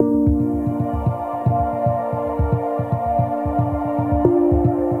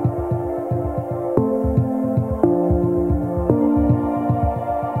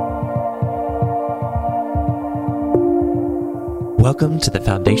Welcome to the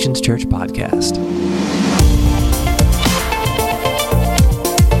Foundations Church podcast.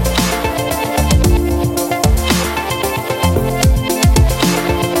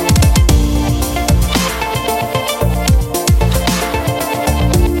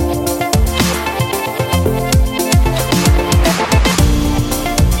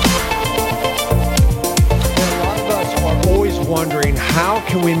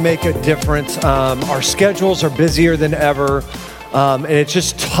 Can we make a difference? Our schedules are busier than ever, and it's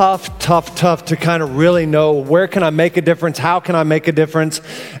just tough to kind of really know where can I make a difference, how can I make a difference,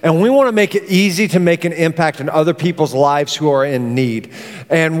 and we want to make it easy to make an impact in other people's lives who are in need.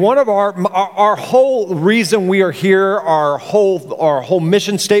 And one of our whole reason we are here, our whole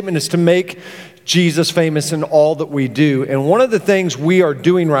mission statement is to make Jesus famous in all that we do. And one of the things we are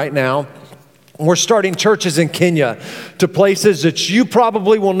doing right now, we're starting churches in Kenya to places that you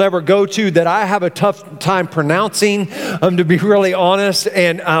probably will never go to, that I have a tough time pronouncing, to be really honest.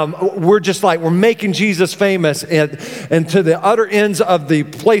 And we're making Jesus famous and to the other ends of the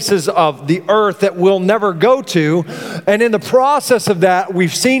places of the earth that we'll never go to. And in the process of that,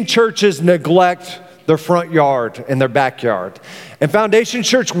 we've seen churches neglect their front yard and their backyard. And Foundation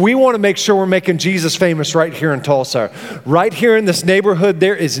Church, we want to make sure we're making Jesus famous right here in Tulsa. Right here in this neighborhood,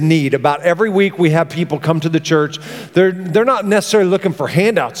 there is need. About every week we have people come to the church. They're not necessarily looking for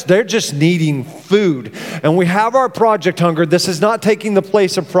handouts. They're just needing food. And we have our Project Hunger. This is not taking the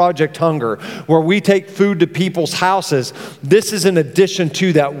place of Project Hunger, where we take food to people's houses. This is in addition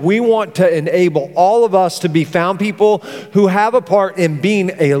to that. We want to enable all of us to be found people who have a part in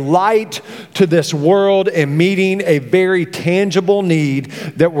being a light to this world and meeting a very tangible need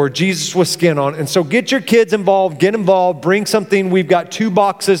that where Jesus was skin on. And so get your kids involved, get involved, bring something. We've got 2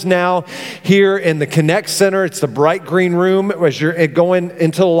 boxes now here in the Connect Center. It's the bright green room. As you're going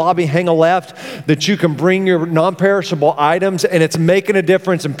into the lobby, hang a left, that you can bring your non-perishable items, and it's making a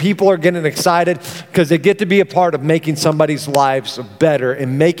difference, and people are getting excited because they get to be a part of making somebody's lives better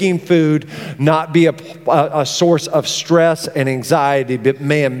and making food not be a source of stress and anxiety, but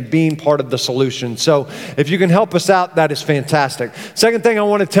man, being part of the solution. So if you can help us out, that is fantastic. Second thing I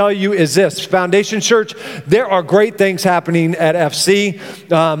want to tell you is this: Foundation Church, there are great things happening at FC.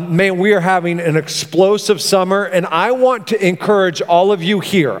 Man, we are having an explosive summer, and I want to encourage all of you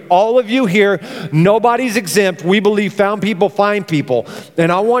here. Nobody's exempt. We believe found people find people.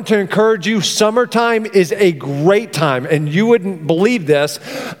 And I want to encourage you, summertime is a great time, and you wouldn't believe this,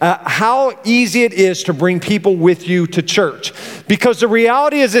 how easy it is to bring people with you to church. Because the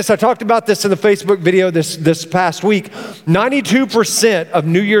reality is this: I talked about this in the Facebook video this past week. 92% of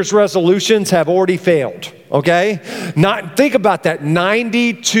New Year's resolutions have already failed. Okay? Think about that.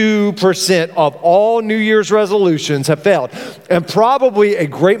 92% of all New Year's resolutions have failed. And probably a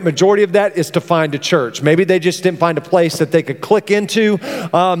great majority of that is to find a church. Maybe they just didn't find a place that they could click into.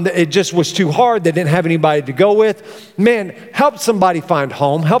 It just was too hard. They didn't have anybody to go with. Man, help somebody find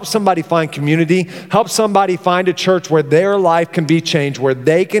home. Help somebody find community. Help somebody find a church where their life can be changed, where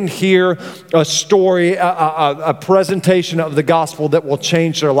they can hear a story, a presentation of the gospel that will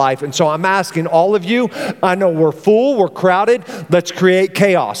change their life. And so I'm asking all of you, I know we're full, we're crowded. Let's create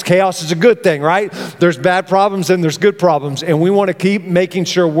chaos. Chaos is a good thing, right? There's bad problems and there's good problems, and we want to keep making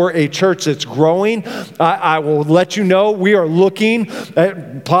sure we're a church that's growing. I will let you know we are looking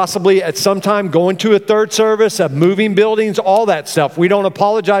at possibly at some time going to a third service, of moving buildings, all that stuff. We don't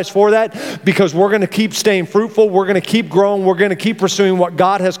apologize for that because we're going to keep staying fruitful. We're going to keep growing. We're going to keep pursuing what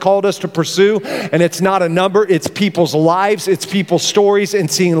God has called us to pursue, and it's not a number. It's people's lives. It's people's stories, and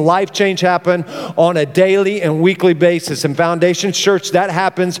seeing life change happen on a daily and weekly basis. In Foundation Church, that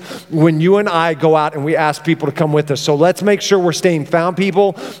happens when you and I go out and we ask people to come with us. So let's make sure we're staying found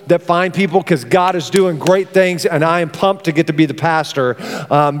people that find people, because God is doing great things, and I am pumped to get to be the pastor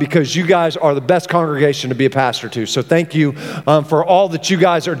because you guys are the best congregation to be a pastor to. So thank you for all that you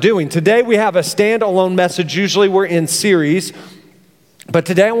guys are doing. Today we have a standalone message. Usually we're in series, but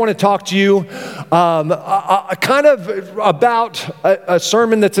today I want to talk to you kind of about a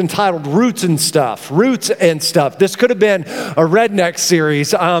sermon that's entitled Roots and Stuff. This could have been a redneck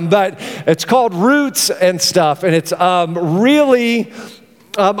series, but it's called Roots and Stuff, and it's really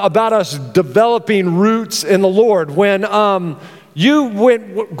about us developing roots in the Lord. When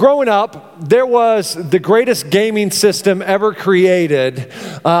growing up, there was the greatest gaming system ever created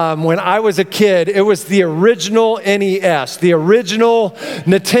when I was a kid. It was the original NES, the original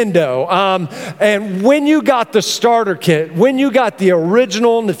Nintendo. And when you got the starter kit, when you got the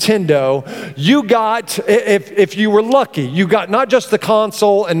original Nintendo, you got, if you were lucky, you got not just the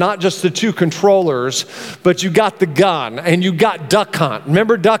console and not just the two controllers, but you got the gun and you got Duck Hunt.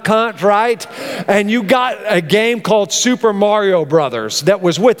 Remember Duck Hunt, right? And you got a game called Super Mario Mario Brothers that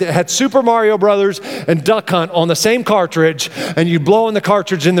was with it. It had Super Mario Brothers and Duck Hunt on the same cartridge, and you blow in the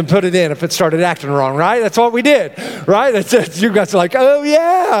cartridge and then put it in if it started acting wrong, right? That's what we did, right? You guys are like, oh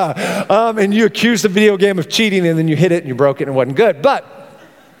yeah. And you accused the video game of cheating, and then you hit it and you broke it and it wasn't good. But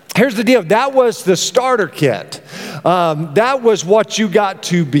here's the deal. That was the starter kit. That was what you got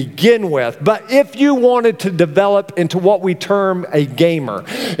to begin with. But if you wanted to develop into what we term a gamer,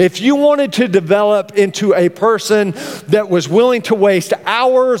 if you wanted to develop into a person that was willing to waste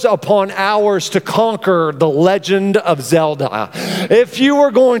hours upon hours to conquer the Legend of Zelda, if you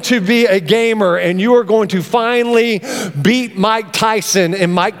were going to be a gamer and you were going to finally beat Mike Tyson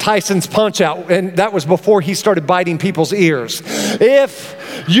in Mike Tyson's Punch-Out, and that was before he started biting people's ears,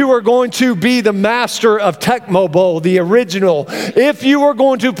 if you were going to be the master of Tecmo Bowl, the original, if you were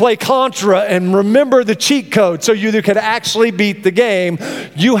going to play Contra and remember the cheat code so you could actually beat the game,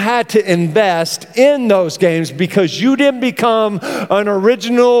 you had to invest in those games because you didn't become an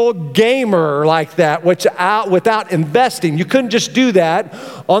original gamer like that without investing. You couldn't just do that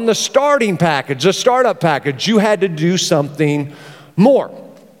on the starting package, the startup package. You had to do something more.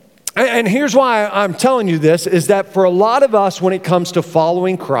 And here's why I'm telling you this, is that for a lot of us, when it comes to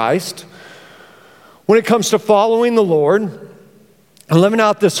following Christ, when it comes to following the Lord, and living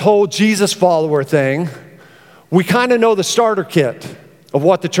out this whole Jesus follower thing, we kind of know the starter kit of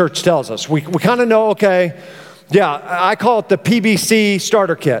what the church tells us. We kind of know, okay, yeah, I call it the PBC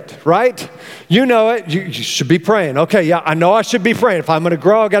starter kit, right? You know it. You should be praying. Okay, yeah, I know I should be praying. If I'm going to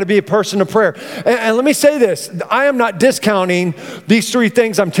grow, I got to be a person of prayer. And let me say this. I am not discounting these three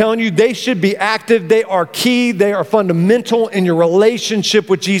things I'm telling you. They should be active. They are key. They are fundamental in your relationship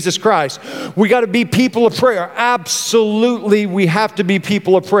with Jesus Christ. We got to be people of prayer. Absolutely, we have to be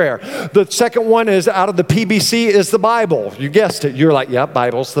people of prayer. The second one is out of the PBC is the Bible. You guessed it. You're like, yeah,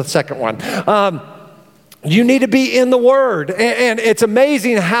 Bible's the second one. You need to be in the Word. And it's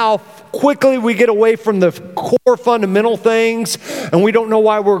amazing how quickly we get away from the core fundamental things and we don't know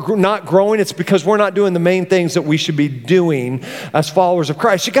why we're not growing. It's because we're not doing the main things that we should be doing as followers of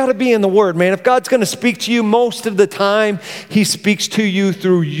Christ. You got to be in the Word, man. If God's going to speak to you, most of the time He speaks to you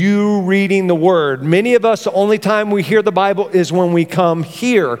through you reading the Word. Many of us, the only time we hear the Bible is when we come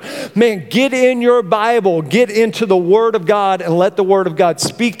here. Man, get in your Bible, get into the Word of God, and let the Word of God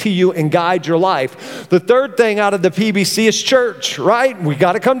speak to you and guide your life. The third thing out of the PBC is church, right? We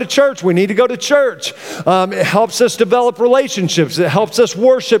got to come to church. We need to go to church. It helps us develop relationships. It helps us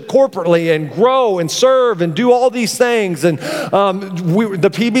worship corporately and grow and serve and do all these things. And the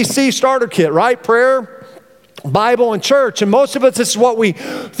PBC starter kit, right? Prayer, Bible, and church. And most of us, this is what we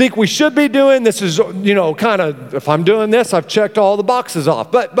think we should be doing. This is, kind of, if I'm doing this, I've checked all the boxes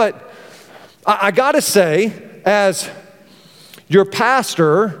off. But I got to say, as your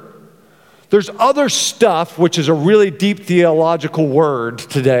pastor, there's other stuff, which is a really deep theological word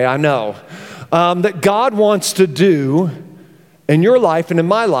today, I know, that God wants to do in your life and in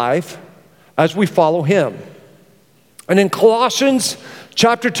my life as we follow Him. And in Colossians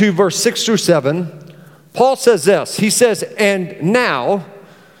chapter 2, verse 6 through 7, Paul says this. He says, "And now,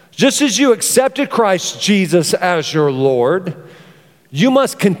 just as you accepted Christ Jesus as your Lord, you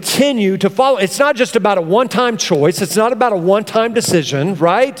must continue to follow." It's not just about a one-time choice. It's not about a one-time decision,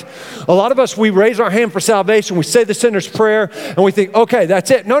 right? A lot of us, we raise our hand for salvation. We say the sinner's prayer, and we think, okay,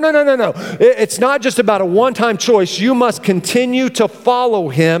 that's it. No. It's not just about a one-time choice. You must continue to follow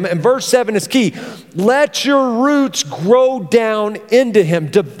Him. And verse 7 is key. Let your roots grow down into Him.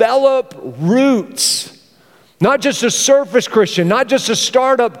 Develop roots. Not just a surface Christian, not just a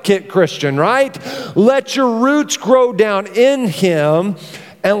startup kit Christian, right? Let your roots grow down in Him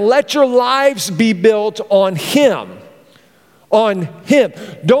and let your lives be built on Him. On Him.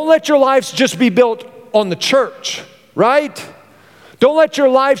 Don't let your lives just be built on the church, right? Don't let your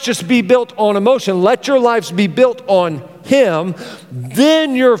lives just be built on emotion. Let your lives be built on Him.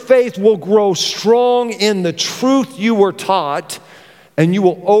 Then your faith will grow strong in the truth you were taught, and you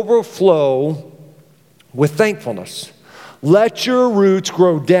will overflow with thankfulness. Let your roots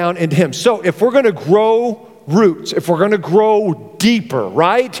grow down into Him. So if we're going to grow roots, if we're going to grow deeper,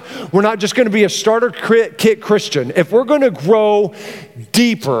 right? We're not just going to be a starter kit Christian. If we're going to grow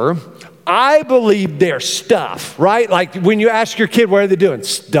deeper, I believe there's stuff, right? Like when you ask your kid, what are they doing?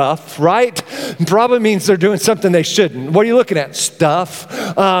 Stuff, right? Probably means they're doing something they shouldn't. What are you looking at? Stuff.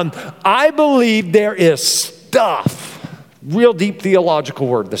 I believe there is stuff. Real deep theological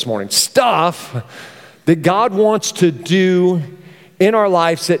word this morning. Stuff that God wants to do in our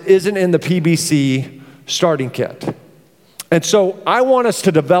lives that isn't in the PBC starting kit. And so I want us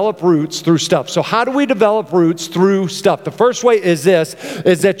to develop roots through stuff. So how do we develop roots through stuff? The first way is this,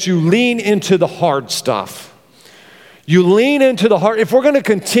 is that you lean into the hard stuff. You lean into the heart. If we're going to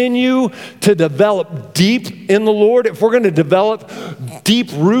continue to develop deep in the Lord, if we're going to develop deep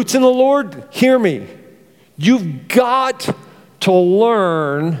roots in the Lord, hear me. You've got to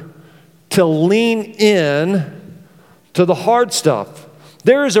learn to lean in to the hard stuff.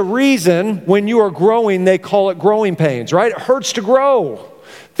 There is a reason when you are growing, they call it growing pains, right? It hurts to grow.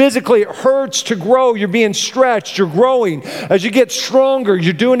 Physically, it hurts to grow. You're being stretched. You're growing. As you get stronger,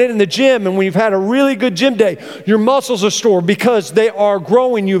 you're doing it in the gym. And when you've had a really good gym day, your muscles are stored because they are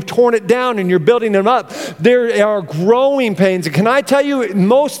growing. You've torn it down and you're building them up. There are growing pains. And can I tell you,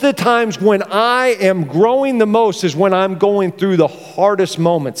 most of the times when I am growing the most is when I'm going through the hardest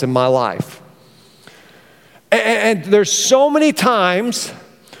moments in my life. And there's so many times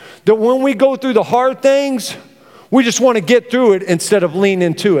that when we go through the hard things, we just want to get through it instead of lean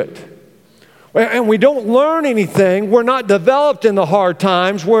into it. And we don't learn anything. We're not developed in the hard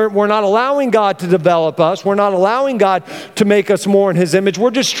times. We're not allowing God to develop us. We're not allowing God to make us more in His image.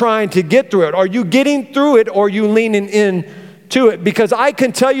 We're just trying to get through it. Are you getting through it or are you leaning into it? Because I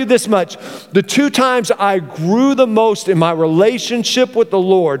can tell you this much. The 2 times I grew the most in my relationship with the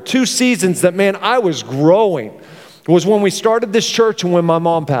Lord, 2 seasons that, man, I was growing, was when we started this church and when my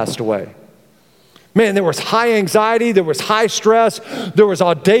mom passed away. Man, there was high anxiety, there was high stress, there was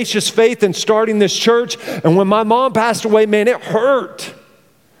audacious faith in starting this church. And when my mom passed away, man, it hurt.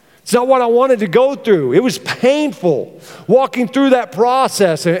 It's not what I wanted to go through. It was painful walking through that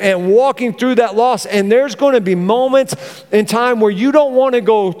process and walking through that loss. And there's going to be moments in time where you don't want to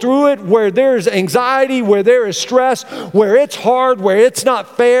go through it, where there's anxiety, where there is stress, where it's hard, where it's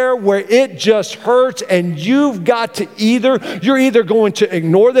not fair, where it just hurts. And you've got to you're either going to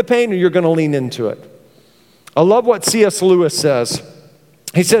ignore the pain or you're going to lean into it. I love what C.S. Lewis says.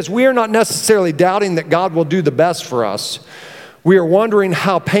 He says, we are not necessarily doubting that God will do the best for us. We are wondering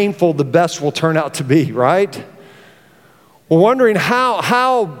how painful the best will turn out to be, right? We're wondering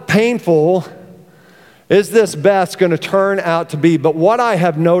how painful is this best going to turn out to be. But what I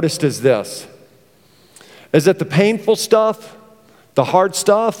have noticed is this, is that the painful stuff, the hard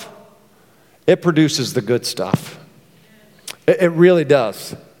stuff, it produces the good stuff. It really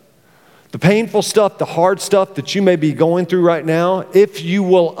does. The painful stuff, the hard stuff that you may be going through right now, if you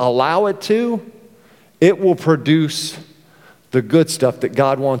will allow it to, it will produce the good stuff that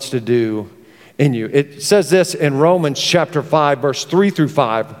God wants to do in you. It says this in Romans chapter 5, verse 3 through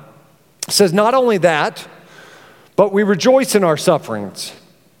 5. It says, not only that, but we rejoice in our sufferings,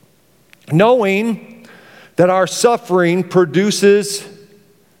 knowing that our suffering produces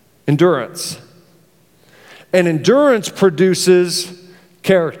endurance. And endurance produces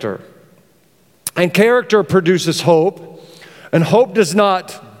character. And character produces hope. And hope does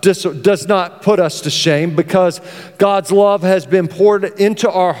not put us to shame, because God's love has been poured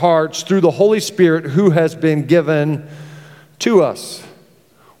into our hearts through the Holy Spirit who has been given to us.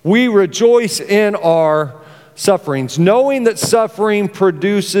 We rejoice in our sufferings, knowing that suffering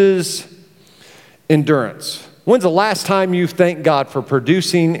produces endurance. When's the last time you thanked God for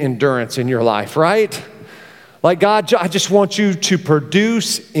producing endurance in your life, right? Like, God, I just want you to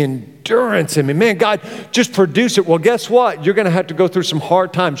produce endurance in me. Man, God, just produce it. Well, guess what? You're going to have to go through some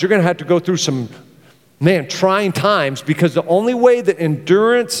hard times. You're going to have to go through some, trying times, because the only way that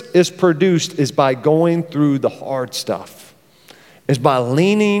endurance is produced is by going through the hard stuff, is by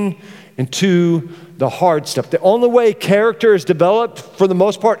leaning into the hard stuff. The only way character is developed, for the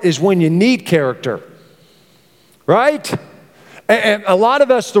most part, is when you need character, right? And a lot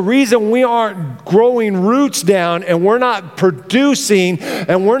of us, the reason we aren't growing roots down and we're not producing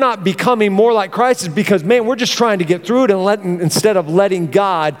and we're not becoming more like Christ is because, we're just trying to get through it instead of letting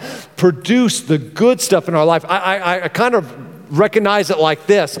God produce the good stuff in our life. I kind of recognize it like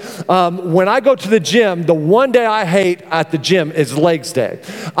this. When I go to the gym, the one day I hate at the gym is Legs Day.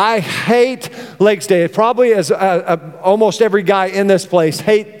 I hate Legs Day. Probably as almost every guy in this place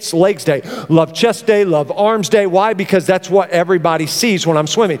hates Legs Day. Love Chest Day, love Arms Day. Why? Because that's what everybody sees when I'm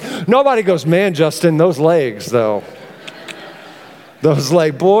swimming. Nobody goes, man, Justin, those legs though. Those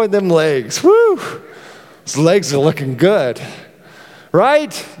legs, boy, them legs, woo. Those legs are looking good.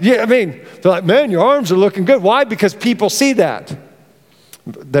 Right? Yeah, they're like, man, your arms are looking good. Why? Because people see that.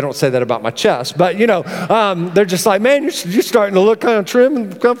 They don't say that about my chest, but they're just like, man, you're starting to look kind of trim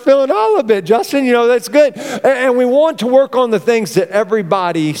and I'm feeling all a bit, Justin, that's good. And we want to work on the things that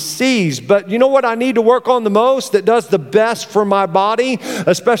everybody sees, but you know what I need to work on the most that does the best for my body,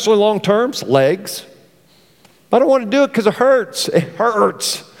 especially long term? Legs. I don't want to do it because it hurts. It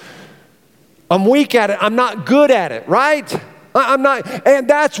hurts. I'm weak at it. I'm not good at it, right? I'm not, and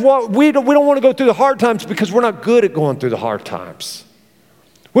that's what we don't want to go through the hard times because we're not good at going through the hard times.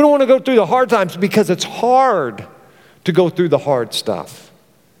 We don't want to go through the hard times because it's hard to go through the hard stuff.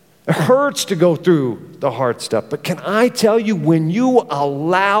 It hurts to go through the hard stuff. But can I tell you, when you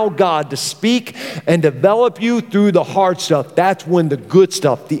allow God to speak and develop you through the hard stuff, that's when the good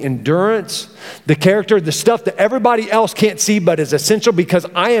stuff, the endurance, the character, the stuff that everybody else can't see but is essential, because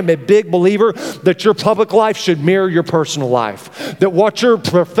I am a big believer that your public life should mirror your personal life. That what you're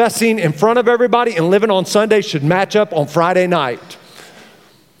professing in front of everybody and living on Sunday should match up on Friday night.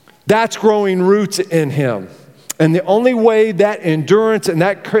 That's growing roots in Him. And the only way that endurance and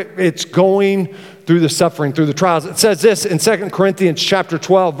that it's going through the suffering, through the trials. It says this in 2 Corinthians chapter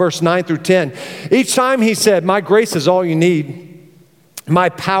 12, verse 9 through 10. Each time he said, my grace is all you need. My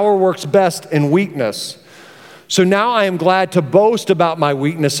power works best in weakness. So now I am glad to boast about my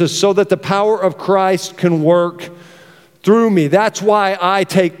weaknesses so that the power of Christ can work through me. That's why I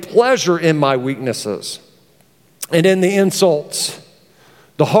take pleasure in my weaknesses and in the insults,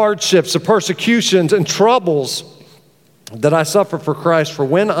 the hardships, the persecutions, and troubles that I suffer for Christ. For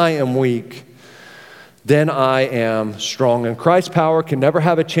when I am weak, then I am strong. And Christ's power can never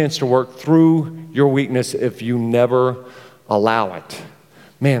have a chance to work through your weakness if you never allow it.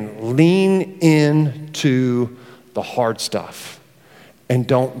 Man, lean into the hard stuff. And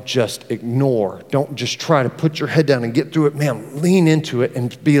don't just ignore. Don't just try to put your head down and get through it. Man, lean into it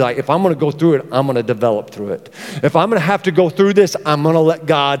and be like, if I'm going to go through it, I'm going to develop through it. If I'm going to have to go through this, I'm going to let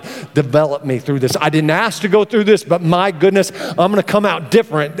God develop me through this. I didn't ask to go through this, but my goodness, I'm going to come out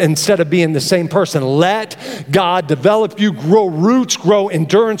different instead of being the same person. Let God develop you, grow roots, grow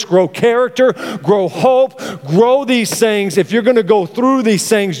endurance, grow character, grow hope, grow these things. If you're going to go through these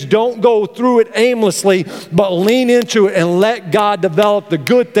things, don't go through it aimlessly, but lean into it and let God develop the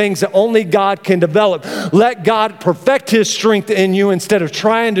good things that only God can develop. Let God perfect His strength in you instead of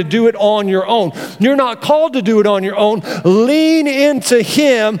trying to do it on your own. You're not called to do it on your own. Lean into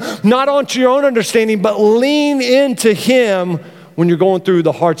Him, not onto your own understanding, but lean into Him when you're going through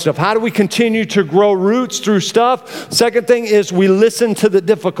the hard stuff. How do we continue to grow roots through stuff? Second thing is we listen to the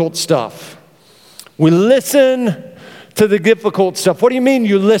difficult stuff. We listen to the difficult stuff. What do you mean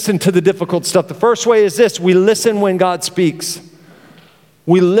you listen to the difficult stuff? The first way is this: we listen when God speaks.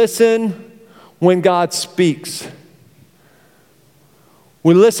 We listen when God speaks.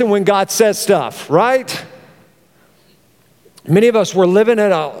 We listen when God says stuff, right? Many of us, we're living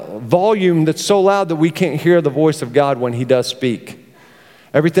at a volume that's so loud that we can't hear the voice of God when He does speak.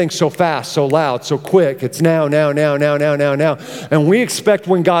 Everything's so fast, so loud, so quick. It's now. And we expect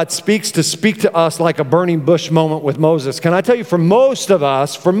when God speaks to speak to us like a burning bush moment with Moses. Can I tell you, for most of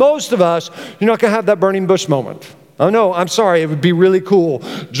us, you're not going to have that burning bush moment. Oh no, I'm sorry, it would be really cool.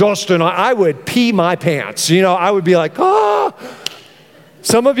 Justin, I would pee my pants. I would be like, ah.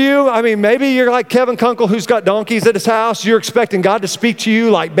 Some of you, maybe you're like Kevin Kunkel, who's got donkeys at his house. You're expecting God to speak to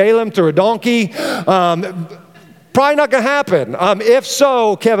you like Balaam through a donkey. Probably not going to happen. If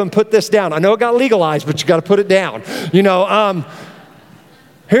so, Kevin, put this down. I know it got legalized, but you got to put it down.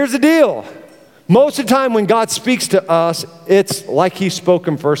 Here's the deal. Most of the time when God speaks to us, it's like He spoke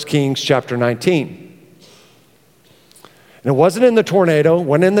in 1 Kings chapter 19. And it wasn't in the tornado, it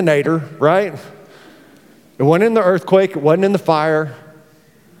wasn't in the nadir, right? It wasn't in the earthquake, it wasn't in the fire,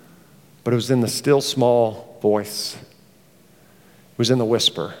 but it was in the still small voice. It was in the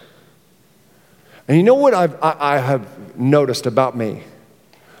whisper. And you know what I have noticed about me?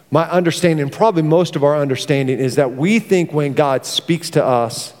 My understanding, probably most of our understanding, is that we think when God speaks to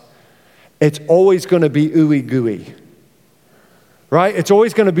us, it's always going to be ooey gooey. Right? It's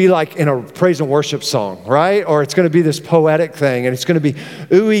always going to be like in a praise and worship song, right? Or it's going to be this poetic thing, and it's going to be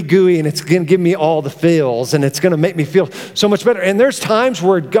ooey gooey, and it's going to give me all the feels, and it's going to make me feel so much better. And there's times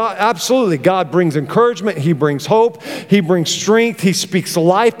where God brings encouragement, He brings hope, He brings strength, He speaks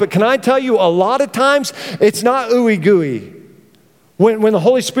life. But can I tell you, a lot of times it's not ooey gooey. When the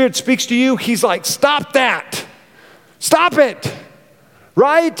Holy Spirit speaks to you, He's like, stop that. Stop it.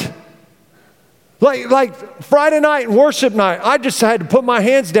 Right? Like Friday night and worship night, I just had to put my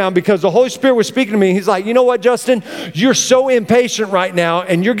hands down because the Holy Spirit was speaking to me. He's like, you know what, Justin? You're so impatient right now,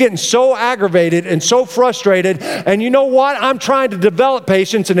 and you're getting so aggravated and so frustrated. And you know what? I'm trying to develop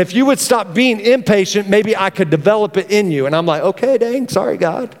patience, and if you would stop being impatient, maybe I could develop it in you. And I'm like, okay, dang, sorry,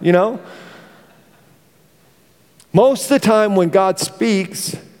 God, Most of the time when God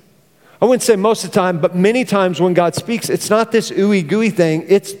speaks, I wouldn't say most of the time, but many times when God speaks, it's not this ooey gooey thing.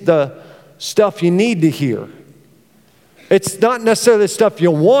 It's the stuff you need to hear. It's not necessarily the stuff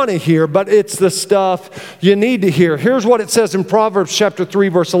you want to hear, but it's the stuff you need to hear. Here's what it says in Proverbs chapter 3,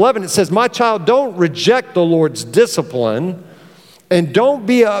 verse 11. It says, my child, don't reject the Lord's discipline, and don't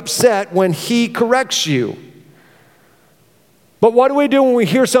be upset when He corrects you. But what do we do when we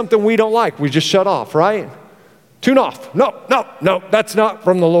hear something we don't like? We just shut off, right? Tune off. No, that's not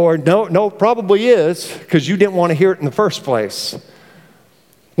from the Lord. No, probably is, because you didn't want to hear it in the first place.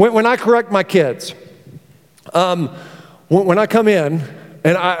 When I correct my kids, when I come in,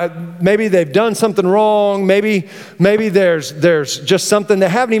 and maybe they've done something wrong, maybe there's just something, they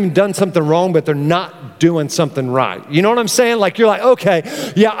haven't even done something wrong, but they're not doing something right. You know what I'm saying? Like, you're like,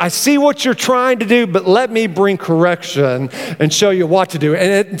 okay, yeah, I see what you're trying to do, but let me bring correction and show you what to do.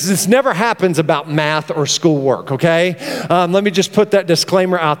 And this never happens about math or schoolwork, okay? Let me just put that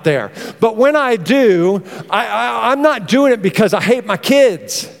disclaimer out there. But when I do, I'm not doing it because I hate my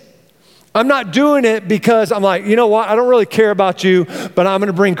kids. I'm not doing it because I'm like, you know what, I don't really care about you, but I'm going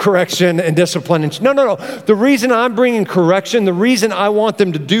to bring correction and discipline. No. The reason I'm bringing correction, the reason I want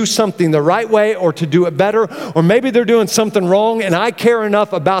them to do something the right way or to do it better, or maybe they're doing something wrong and I care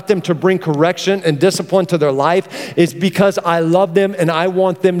enough about them to bring correction and discipline to their life, is because I love them and I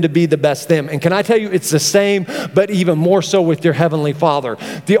want them to be the best them. And can I tell you, it's the same, but even more so with your Heavenly Father.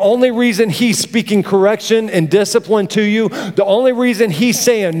 The only reason He's speaking correction and discipline to you, the only reason He's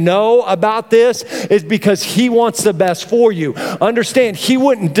saying no about this, is because He wants the best for you. Understand, He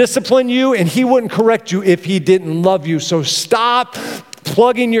wouldn't discipline you and He wouldn't correct you if He didn't love you. So stop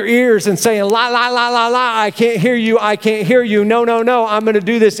plugging your ears and saying, la, la, la, la, la, I can't hear you, I can't hear you. No, I'm going to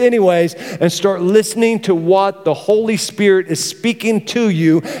do this anyways. And start listening to what the Holy Spirit is speaking to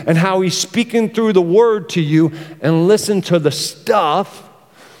you and how He's speaking through the Word to you, and listen to the stuff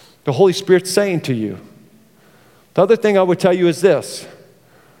the Holy Spirit's saying to you. The other thing I would tell you is this.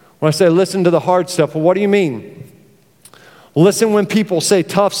 When I say listen to the hard stuff, well, what do you mean? Listen when people say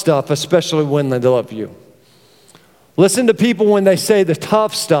tough stuff, especially when they love you. Listen to people when they say the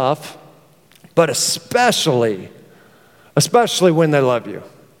tough stuff, but especially when they love you.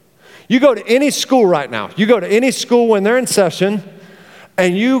 You go to any school right now. You go to any school when they're in session,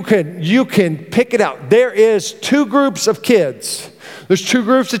 and you can pick it out. There is two groups of kids. There's two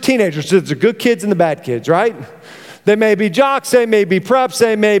groups of teenagers. There's the good kids and the bad kids, right? They may be jocks, they may be preps,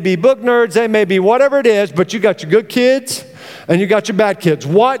 they may be book nerds, they may be whatever it is, but you got your good kids and you got your bad kids.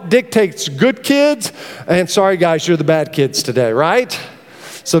 What dictates good kids? And sorry guys, you're the bad kids today, right?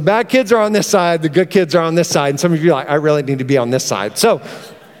 So bad kids are on this side, the good kids are on this side, and some of you are like, I really need to be on this side. So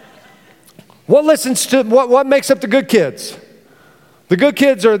what makes up the good kids? The good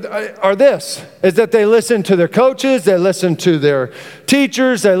kids are that they listen to their coaches, they listen to their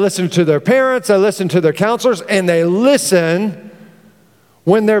teachers, they listen to their parents, they listen to their counselors, and they listen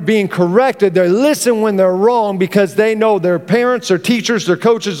when they're being corrected. They listen when they're wrong, because they know their parents, their teachers, their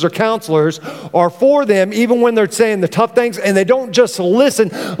coaches, their counselors are for them, even when they're saying the tough things, and they don't just listen.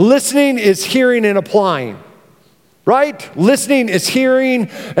 Listening is hearing and applying, right? Listening is hearing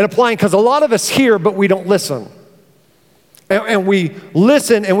and applying, because a lot of us hear, but we don't listen. And we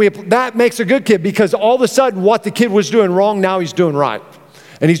listen, and that makes a good kid, because all of a sudden what the kid was doing wrong, now he's doing right.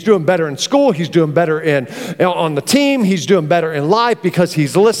 And he's doing better in school, he's doing better on the team, he's doing better in life because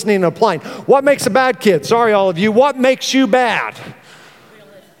he's listening and applying. What makes a bad kid? Sorry, all of you. What makes you bad?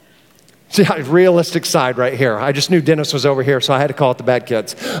 See, realistic side right here. I just knew Dennis was over here, so I had to call it the bad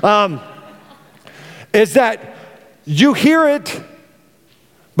kids. Is that you hear it,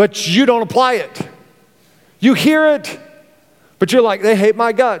 but you don't apply it. You hear it, but you're like, they hate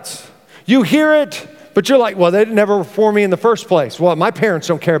my guts. You hear it, but you're like, well, they never were for me in the first place. Well, my parents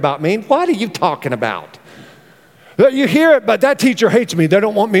don't care about me. What are you talking about? You hear it, but that teacher hates me. They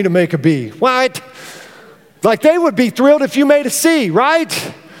don't want me to make a B. What? Like, they would be thrilled if you made a C,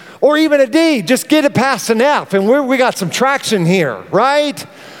 right? Or even a D. Just get it past an F, and we got some traction here, right?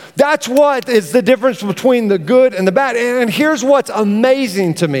 That's what is the difference between the good and the bad. And here's what's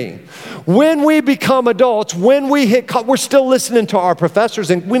amazing to me. When we become adults, when we we're still listening to our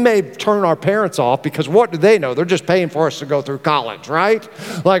professors, and we may turn our parents off, because what do they know? They're just paying for us to go through college, right?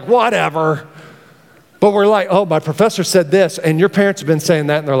 Like, whatever. But we're like, oh, my professor said this, and your parents have been saying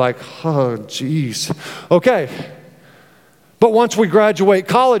that, and they're like, oh, geez. Okay. But once we graduate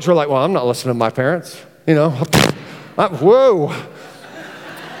college, we're like, well, I'm not listening to my parents. You know, whoa.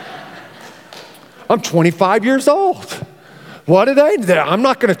 I'm 25 years old. What do they do? I'm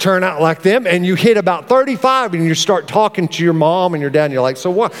not going to turn out like them. And you hit about 35 and you start talking to your mom and your dad, and you're like,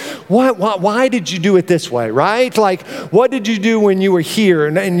 so why did you do it this way, right? Like, what did you do when you were here?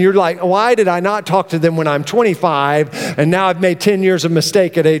 And you're like, why did I not talk to them when I'm 25 and now I've made 10 years of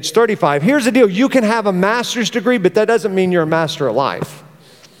mistake at age 35? Here's the deal. You can have a master's degree, but that doesn't mean you're a master of life.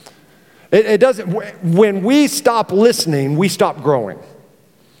 It doesn't. When we stop listening, we stop growing.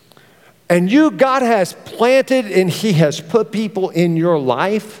 And God has planted and He has put people in your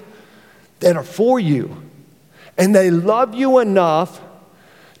life that are for you. And they love you enough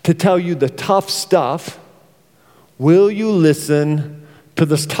to tell you the tough stuff Will you listen to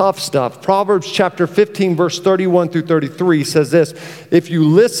this tough stuff? Proverbs chapter 15, verse 31 through 33 says this: if you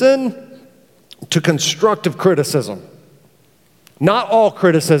listen to constructive criticism, not all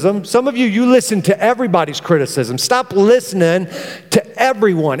criticism. Some of you listen to everybody's criticism. Stop listening to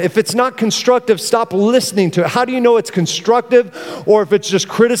everyone. If it's not constructive, stop listening to it. How do you know it's constructive or if it's just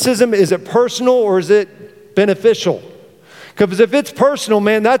criticism? Is it personal or is it beneficial? Because if it's personal,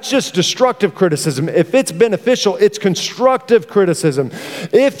 man, that's just destructive criticism. If it's beneficial, it's constructive criticism.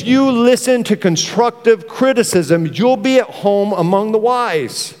 If you listen to constructive criticism, you'll be at home among the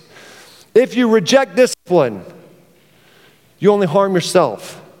wise. If you reject discipline, you only harm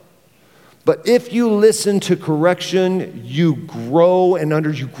yourself. But if you listen to correction, you grow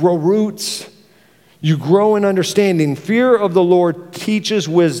you grow roots. You grow in understanding. Fear of the Lord teaches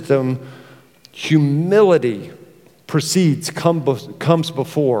wisdom. Humility comes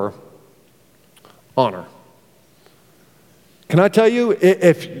before honor. Can I tell you,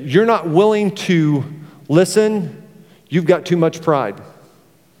 if you're not willing to listen, you've got too much pride.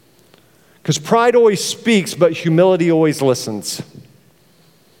 Because pride always speaks, but humility always listens.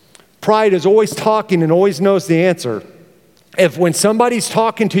 Pride is always talking and always knows the answer. If when somebody's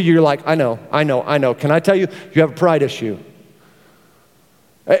talking to you, you're like, I know. Can I tell you, you have a pride issue.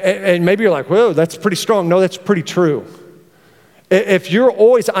 And maybe you're like, whoa, that's pretty strong. No, that's pretty true. If you're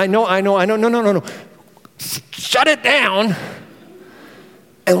always, I know, no. Shut it down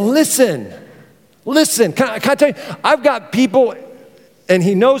and listen. Listen, can I tell you, I've got people, and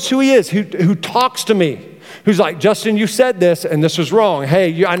he knows who he is, who talks to me, who's like, Justin, you said this, and this was wrong.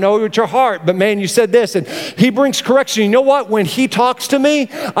 Hey, I know it's your heart, but man, you said this. And he brings correction. You know what? When he talks to me,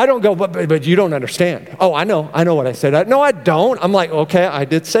 I don't go, but you don't understand. Oh, I know what I said. No, I don't. I'm like, okay, I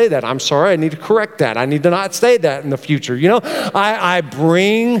did say that. I'm sorry. I need to correct that. I need to not say that in the future. You know, I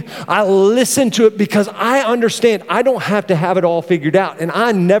listen to it because I understand I don't have to have it all figured out, and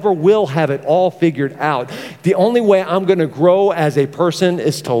I never will have it all figured out. The only way I'm going to grow as a person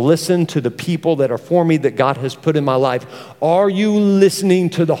is to listen to the people that are for me, that God has put in my life. Are you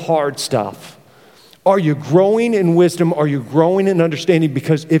listening to the hard stuff? Are you growing in wisdom? Are you growing in understanding?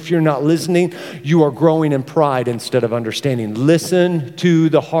 Because if you're not listening, you are growing in pride instead of understanding. Listen to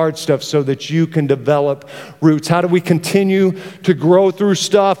the hard stuff so that you can develop roots. How do we continue to grow through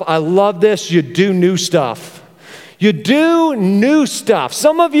stuff? I love this. You do new stuff. You do new stuff.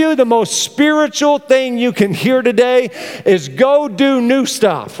 Some of you, the most spiritual thing you can hear today is go do new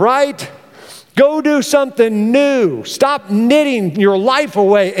stuff, right? Go do something new. Stop knitting your life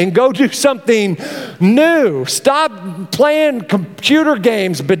away and go do something new. Stop playing computer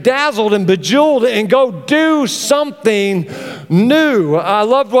games, bedazzled and bejeweled, and go do something new. I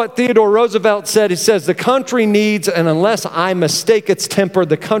love what Theodore Roosevelt said. He says, the country needs, and unless I mistake its temper,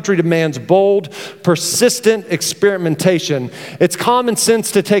 the country demands bold, persistent experimentation. It's common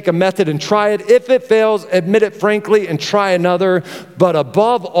sense to take a method and try it. If it fails, admit it frankly and try another. But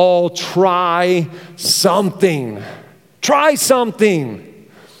above all, try something. Try something.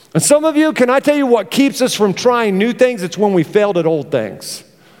 And some of you, can I tell you what keeps us from trying new things? It's when we failed at old things.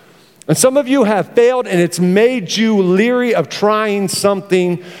 And some of you have failed and it's made you leery of trying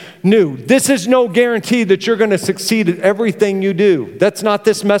something new. This is no guarantee that you're going to succeed at everything you do. That's not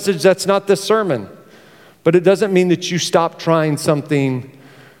this message. That's not this sermon. But it doesn't mean that you stop trying something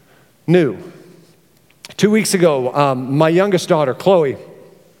new. 2 weeks ago, my youngest daughter, Chloe,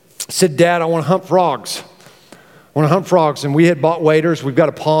 said, Dad, I want to hunt frogs. And we had bought waders. We've got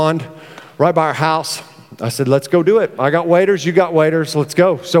a pond right by our house. I said, let's go do it. I got waders, you got waders, let's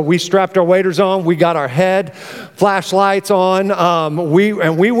go. So we strapped our waders on. We got our head flashlights on.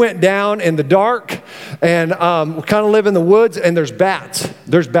 We went down in the dark, and we kind of live in the woods, and there's bats.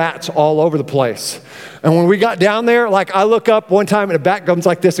 There's bats all over the place. And when we got down there, like I look up one time and a bat comes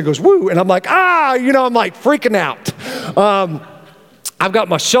like this and goes, woo, and I'm like, I'm like freaking out. I've got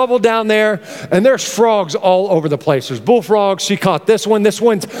my shovel down there, and there's frogs all over the place. There's bullfrogs. She caught this one. This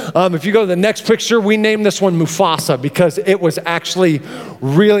one's, if you go to the next picture, we named this one Mufasa because it was actually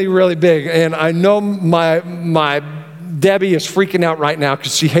really, really big. And I know my Debbie is freaking out right now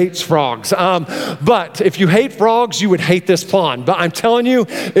because she hates frogs. But if you hate frogs, you would hate this pond. But I'm telling you,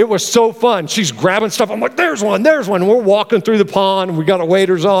 it was so fun. She's grabbing stuff. I'm like, there's one. And we're walking through the pond. We got our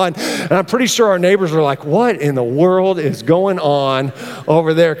waders on. And I'm pretty sure our neighbors are like, what in the world is going on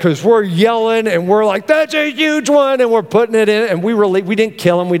over there? Because we're yelling and we're like, that's a huge one. And we're putting it in. And we didn't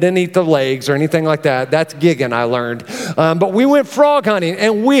kill him. We didn't eat the legs or anything like that. That's gigging, I learned. But we went frog hunting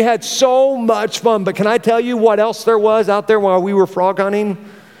and we had so much fun. But can I tell you what else there was out there while we were frog hunting?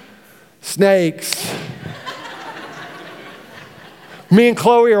 Snakes. Me and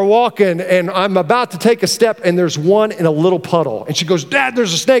Chloe are walking, and I'm about to take a step, and there's one in a little puddle. And she goes, Dad,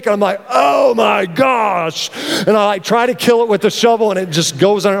 there's a snake. And I'm like, oh my gosh. And I like try to kill it with the shovel, and it just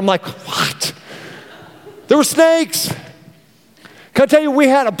goes on. I'm like, what? There were snakes. Can I tell you, we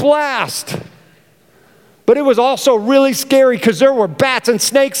had a blast. But it was also really scary because there were bats and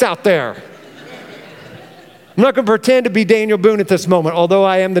snakes out there. I'm not going to pretend to be Daniel Boone at this moment, although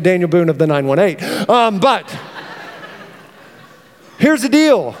I am the Daniel Boone of the 918. But here's the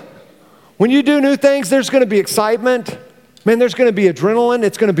deal. When you do new things, there's going to be excitement. Man, there's going to be adrenaline.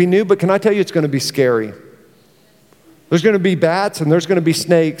 It's going to be new, but can I tell you, it's going to be scary. There's going to be bats and there's going to be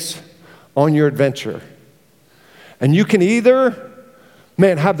snakes on your adventure. And you can either,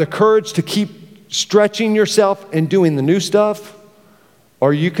 have the courage to keep stretching yourself and doing the new stuff,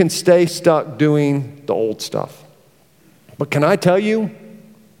 or you can stay stuck doing the old stuff. But can I tell you,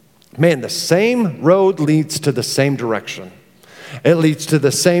 the same road leads to the same direction. It leads to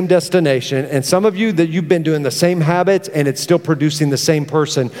the same destination. And some of you that you've been doing the same habits and it's still producing the same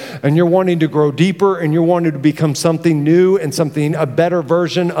person, and you're wanting to grow deeper and you're wanting to become something new and a better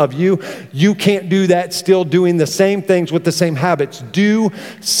version of you. You can't do that still doing the same things with the same habits. Do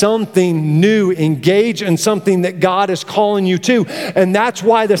something new. Engage in something that God is calling you to. And that's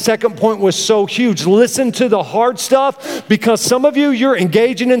why the second point was so huge. Listen to the hard stuff, because some of you're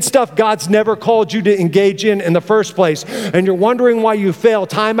engaging in stuff God's never called you to engage in the first place. And you're wondering why you fail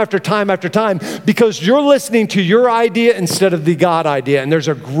time after time after time, because you're listening to your idea instead of the God idea. And there's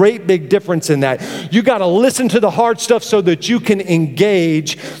a great big difference in that. You got to listen to the hard stuff so that you can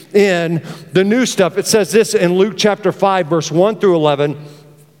engage in the new stuff. It says this in Luke chapter 5, verse 1 through 11.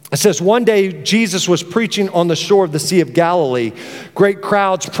 It says, one day Jesus was preaching on the shore of the Sea of Galilee. Great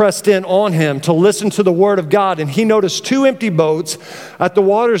crowds pressed in on him to listen to the word of God. And he noticed 2 empty boats at the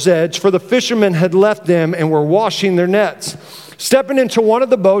water's edge, for the fishermen had left them and were washing their nets. Stepping into one of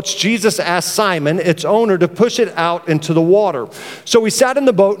the boats, Jesus asked Simon, its owner, to push it out into the water. So he sat in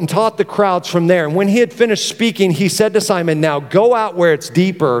the boat and taught the crowds from there. And when he had finished speaking, he said to Simon, now go out where it's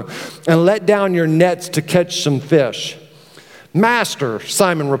deeper and let down your nets to catch some fish. Master,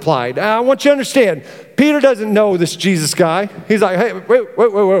 Simon replied, I want you to understand, Peter doesn't know this Jesus guy. He's like, hey,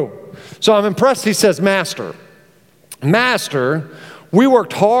 wait. So I'm impressed he says, Master, we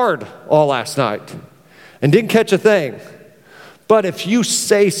worked hard all last night and didn't catch a thing. But if you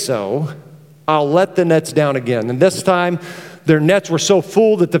say so, I'll let the nets down again. And this time, their nets were so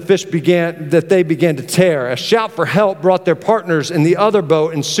full that they began to tear. A shout for help brought their partners in the other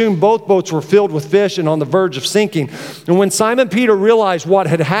boat, and soon both boats were filled with fish and on the verge of sinking. And when Simon Peter realized what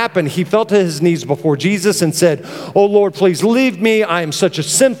had happened, he fell to his knees before Jesus and said, Oh Lord, please leave me. I am such a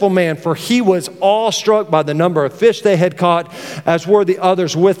sinful man. For he was awestruck by the number of fish they had caught, as were the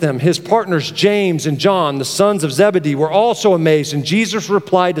others with him. His partners James and John, the sons of Zebedee, were also amazed. And Jesus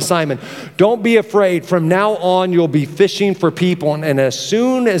replied to Simon, don't be afraid. From now on, you'll be fishing for people. And as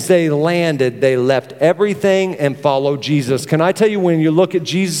soon as they landed, they left everything and followed Jesus. Can I tell you, when you look at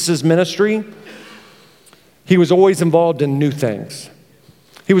Jesus' ministry, he was always involved in new things.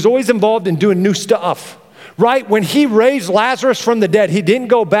 He was always involved in doing new stuff, right? When he raised Lazarus from the dead, he didn't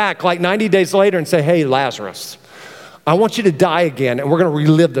go back like 90 days later and say, hey, Lazarus, I want you to die again, and we're going to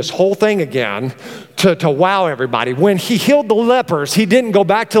relive this whole thing again to wow everybody. When he healed the lepers, he didn't go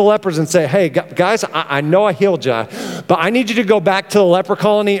back to the lepers and say, hey, guys, I know I healed you, but I need you to go back to the leper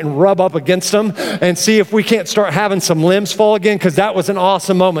colony and rub up against them and see if we can't start having some limbs fall again, because that was an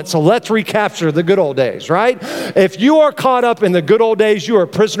awesome moment. So let's recapture the good old days, right? If you are caught up in the good old days, you are a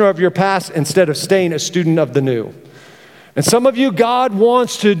prisoner of your past instead of staying a student of the new. And some of you, God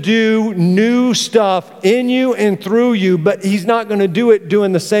wants to do new stuff in you and through you, but he's not going to do it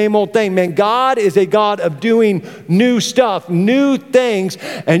doing the same old thing. Man, God is a God of doing new stuff, new things,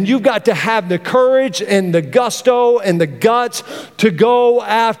 and you've got to have the courage and the gusto and the guts to go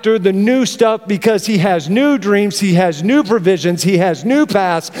after the new stuff, because he has new dreams, he has new provisions, he has new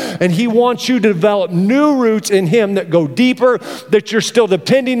paths, and he wants you to develop new roots in him that go deeper, that you're still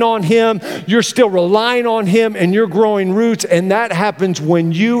depending on him, you're still relying on him, and you're growing roots. And that happens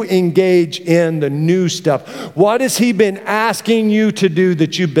when you engage in the new stuff. What has he been asking you to do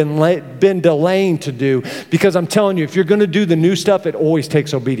that you've been delaying to do? Because I'm telling you, if you're going to do the new stuff, it always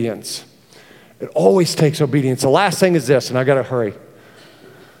takes obedience. It always takes obedience. The last thing is this, and I got to hurry.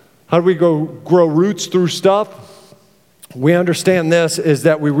 How do we grow roots through stuff? We understand this is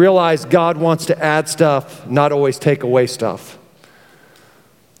that we realize God wants to add stuff, not always take away stuff.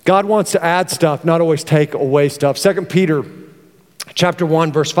 God wants to add stuff, not always take away stuff. 2 Peter chapter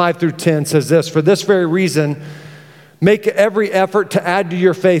 1, verse 5 through 10 says this, for this very reason, make every effort to add to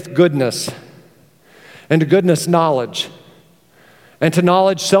your faith goodness, and to goodness knowledge, And to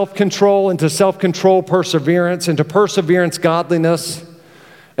knowledge, self-control, and to self-control, perseverance, and to perseverance, godliness,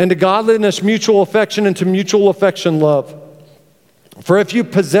 and to godliness, mutual affection, and to mutual affection, love. For if you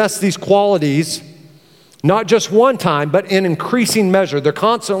possess these qualities, not just one time, but in increasing measure, they're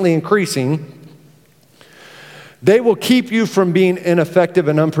constantly increasing, they will keep you from being ineffective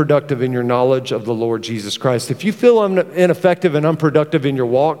and unproductive in your knowledge of the Lord Jesus Christ. If you feel ineffective and unproductive in your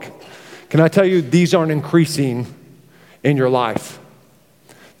walk, can I tell you, these aren't increasing in your life.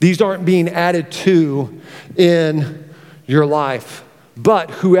 These aren't being added to in your life.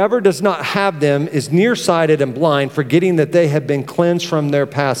 But whoever does not have them is nearsighted and blind, forgetting that they have been cleansed from their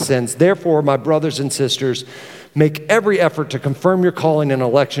past sins. Therefore, my brothers and sisters, make every effort to confirm your calling and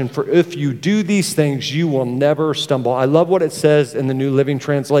election, for if you do these things, you will never stumble. I love what it says in the New Living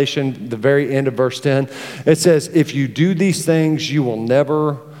Translation, the very end of verse 10. It says, if you do these things, you will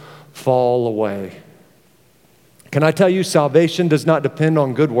never fall away. Can I tell you, salvation does not depend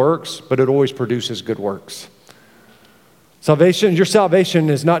on good works, but it always produces good works. Your salvation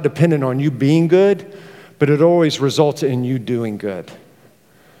is not dependent on you being good, but it always results in you doing good.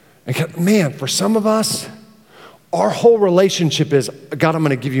 And man, for some of us, our whole relationship is, God, I'm going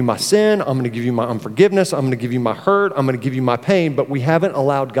to give you my sin. I'm going to give you my unforgiveness. I'm going to give you my hurt. I'm going to give you my pain. But we haven't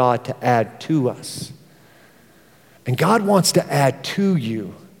allowed God to add to us. And God wants to add to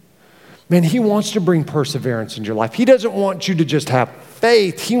you. Man, He wants to bring perseverance in your life. He doesn't want you to just have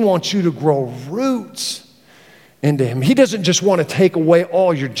faith. He wants you to grow roots into Him. He doesn't just want to take away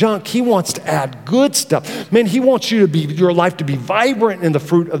all your junk. He wants to add good stuff. Man, He wants your life to be vibrant in the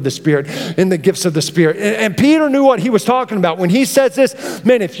fruit of the Spirit, in the gifts of the Spirit. And Peter knew what he was talking about. When he says this,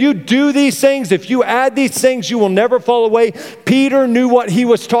 man, if you do these things, if you add these things, you will never fall away. Peter knew what he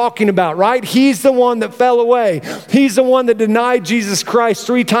was talking about, right? He's the one that fell away. He's the one that denied Jesus Christ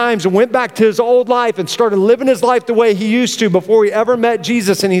 3 times and went back to his old life and started living his life the way he used to before he ever met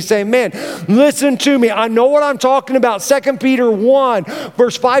Jesus. And he's saying, man, listen to me. I know what I'm talking about. 2 Peter 1,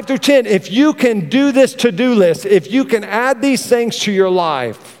 verse 5 through 10. If you can do this to-do list, if you can add these things to your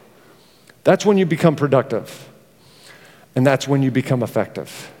life, that's when you become productive. And that's when you become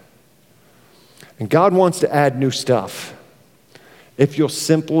effective. And God wants to add new stuff if you'll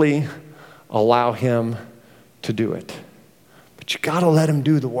simply allow Him to do it. But you got to let Him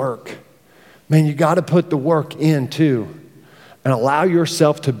do the work. Man, you got to put the work in too and allow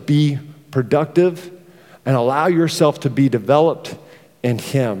yourself to be productive and allow yourself to be developed in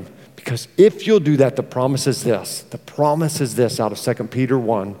Him. Because if you'll do that, the promise is this out of 2 Peter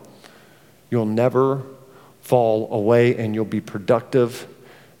 1, you'll never fall away and you'll be productive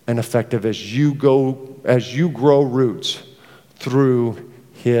and effective as you grow roots through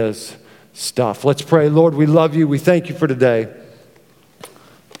His stuff. Let's pray. Lord, we love you. We thank you for today.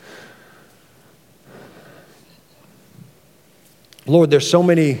 Lord, there's so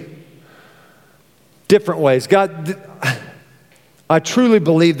many different ways. God, I truly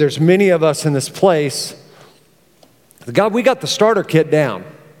believe there's many of us in this place. God, we got the starter kit down.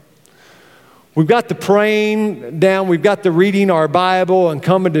 We've got the praying down. We've got the reading our Bible and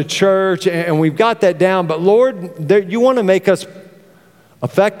coming to church, and we've got that down. But Lord, you want to make us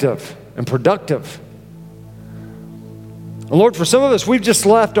effective and productive. And Lord, for some of us, we've just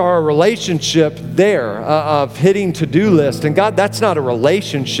left our relationship there of hitting to-do list. And God, that's not a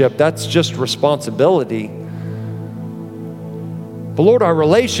relationship. That's just responsibility. But Lord, our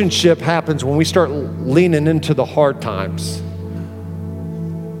relationship happens when we start leaning into the hard times.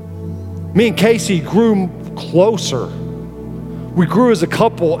 Me and Casey grew closer. We grew as a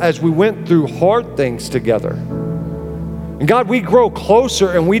couple as we went through hard things together. And God, we grow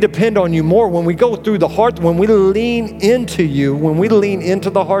closer and we depend on you more when we go through the hard, when we lean into you, when we lean into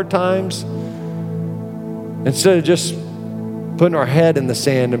the hard times, instead of just putting our head in the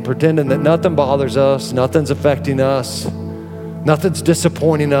sand and pretending that nothing bothers us, nothing's affecting us, nothing's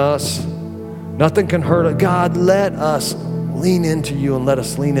disappointing us, nothing can hurt us. God, let us lean into you and let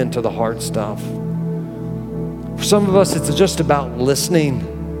us lean into the hard stuff. For some of us, it's just about listening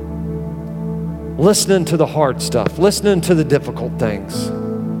to the hard stuff, listening to the difficult things.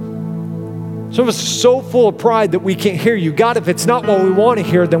 Some of us are so full of pride that we can't hear you. God, if it's not what we want to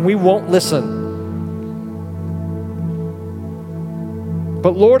hear, then we won't listen.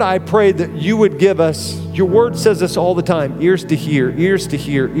 But Lord, I pray that you would give us, your word says this all the time, ears to hear, ears to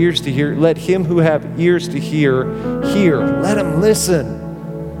hear, ears to hear. Let him who have ears to hear, hear. Let him listen.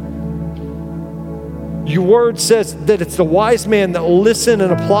 Your word says that it's the wise man that will listen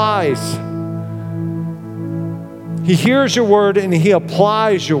and applies. He hears your word and he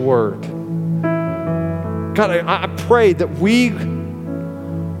applies your word. God, I pray that we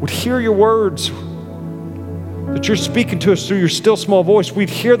would hear your words, that you're speaking to us through your still small voice. We'd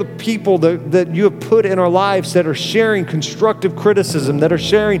hear the people that you have put in our lives that are sharing constructive criticism, that are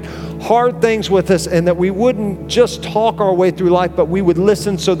sharing hard things with us, and that we wouldn't just talk our way through life, but we would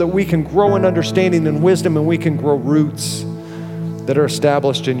listen so that we can grow in understanding and wisdom, and we can grow roots that are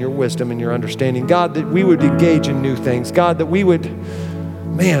established in your wisdom and your understanding. God, that we would engage in new things. God, that we would,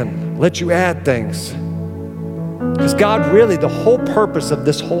 let you add things. Because God, really, the whole purpose of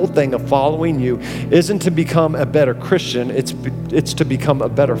this whole thing of following you isn't to become a better Christian, it's to become a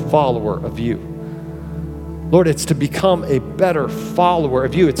better follower of you. Lord, it's to become a better follower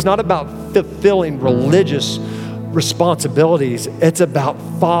of you. It's not about fulfilling religious responsibilities. It's about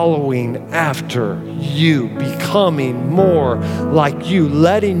following after you, becoming more like you,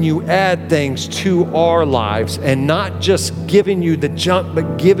 letting you add things to our lives, and not just giving you the junk,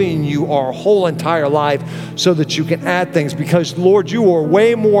 but giving you our whole entire life so that you can add things. Because Lord, you are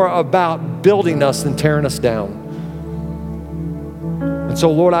way more about building us than tearing us down. And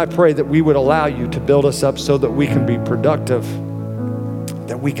so Lord, I pray that we would allow you to build us up so that we can be productive,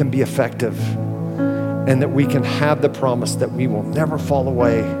 that we can be effective, and that we can have the promise that we will never fall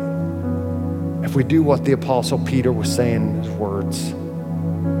away if we do what the Apostle Peter was saying in his words.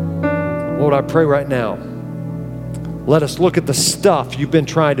 Lord, I pray right now, let us look at the stuff you've been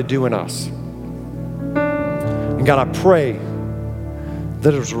trying to do in us. And God, I pray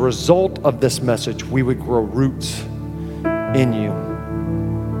that as a result of this message, we would grow roots in you.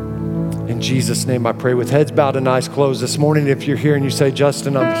 In Jesus' name I pray, with heads bowed and eyes closed this morning. If you're here and you say,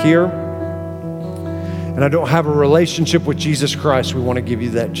 Justin, I'm here, and I don't have a relationship with Jesus Christ, we want to give you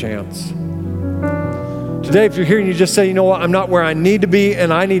that chance. Today, if you're here and you just say, you know what, I'm not where I need to be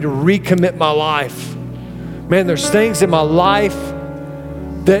and I need to recommit my life. Man, there's things in my life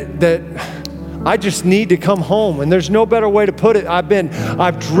that I just need to come home, and there's no better way to put it. I've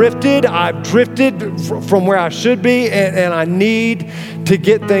drifted from where I should be, and I need to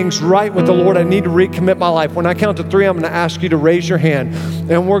get things right with the Lord. I need to recommit my life. When I count to 3, I'm going to ask you to raise your hand,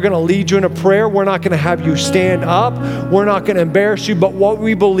 and we're going to lead you in a prayer. We're not going to have you stand up. We're not going to embarrass you, but what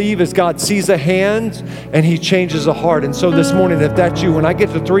we believe is God sees a hand and he changes a heart. And so this morning, if that's you, when I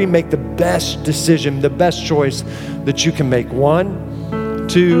get to 3, make the best decision, the best choice that you can make. 1,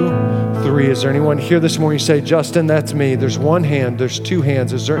 2, 3. Is there anyone here this morning you say, Justin, that's me? There's 1 hand, there's 2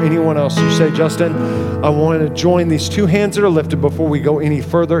 hands. Is there anyone else you say, Justin, I want to join these 2 hands that are lifted before we go any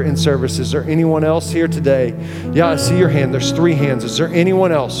further in service? Is there anyone else here today? Yeah, I see your hand. There's 3 hands. Is there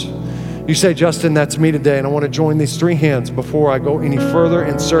anyone else? You say, Justin, that's me today, and I want to join these 3 hands before I go any further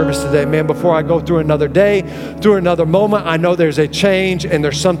in service today. Man, before I go through another day, through another moment, I know there's a change and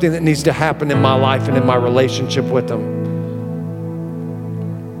there's something that needs to happen in my life and in my relationship with Him.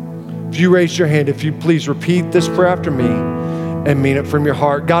 If you raise your hand, if you please repeat this prayer after me and mean it from your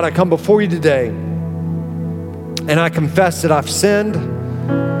heart. God, I come before you today and I confess that I've sinned,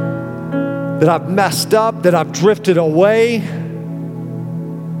 that I've messed up, that I've drifted away.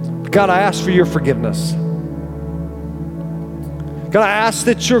 God, I ask for your forgiveness. God, I ask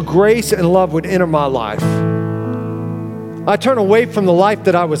that your grace and love would enter my life. I turn away from the life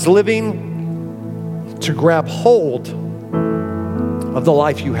that I was living to grab hold of the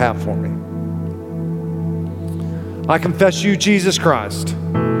life you have for me. I confess you, Jesus Christ,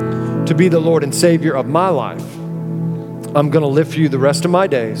 to be the Lord and Savior of my life. I'm going to live for you the rest of my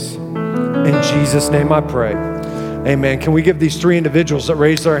days. In Jesus' name I pray. Amen. Can we give these 3 individuals that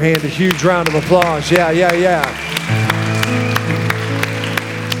raised their hand a huge round of applause? Yeah.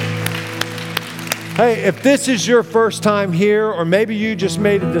 Hey, if this is your first time here, or maybe you just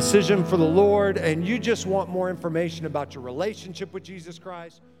made a decision for the Lord and you just want more information about your relationship with Jesus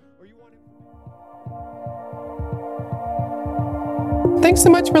Christ, or you want to... Thanks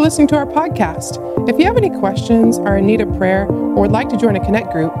so much for listening to our podcast. If you have any questions, are in need of prayer, or would like to join a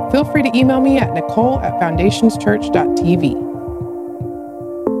Connect group, feel free to email me at nicole@foundationschurch.tv.